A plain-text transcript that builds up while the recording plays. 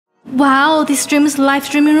Wow, this live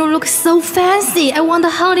streaming room looks so fancy. I wonder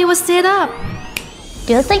how it was set up.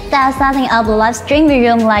 Do you think that setting up a live streaming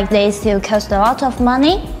room like this will cost a lot of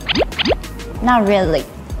money? Not really.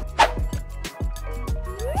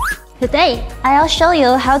 Today, I'll show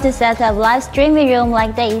you how to set up a live streaming room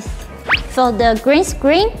like this. For the green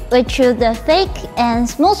screen, we choose the thick and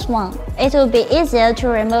smooth one. It will be easier to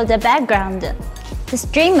remove the background. The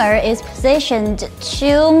streamer is positioned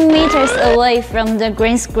 2 meters away from the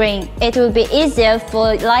green screen. It will be easier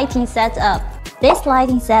for lighting setup. This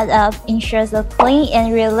lighting setup ensures a clean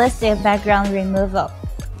and realistic background removal.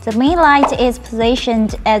 The main light is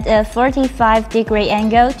positioned at a 45-degree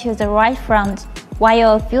angle to the right front,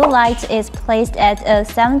 while a fill light is placed at a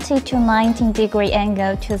 70 to 90-degree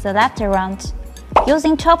angle to the left front.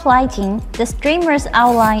 Using top lighting, the streamer's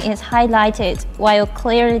outline is highlighted while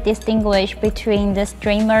clearly distinguished between the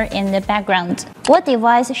streamer and the background. What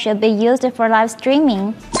device should be used for live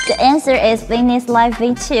streaming? The answer is VenusLiv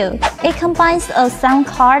V2. It combines a sound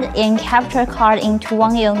card and capture card into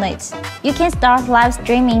one unit. You can start live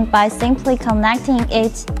streaming by simply connecting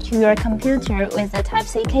it to your computer with a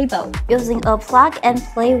Type-C cable. Using a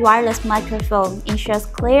plug-and-play wireless microphone ensures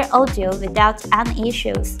clear audio without any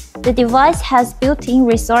issues. The device has built-in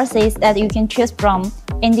resources that you can choose from,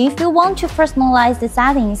 and if you want to personalize the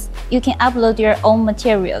settings, you can upload your own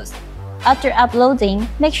materials. After uploading,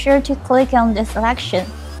 make sure to click on the selection,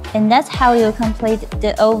 and that's how you complete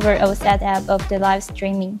the overall setup of the live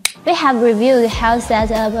streaming. We have reviewed how to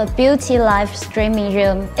set up a beauty live streaming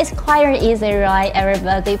room. It's quite easy, right,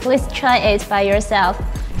 everybody? Please try it by yourself.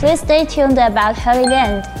 Please stay tuned about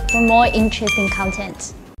Hollyland for more interesting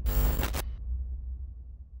content.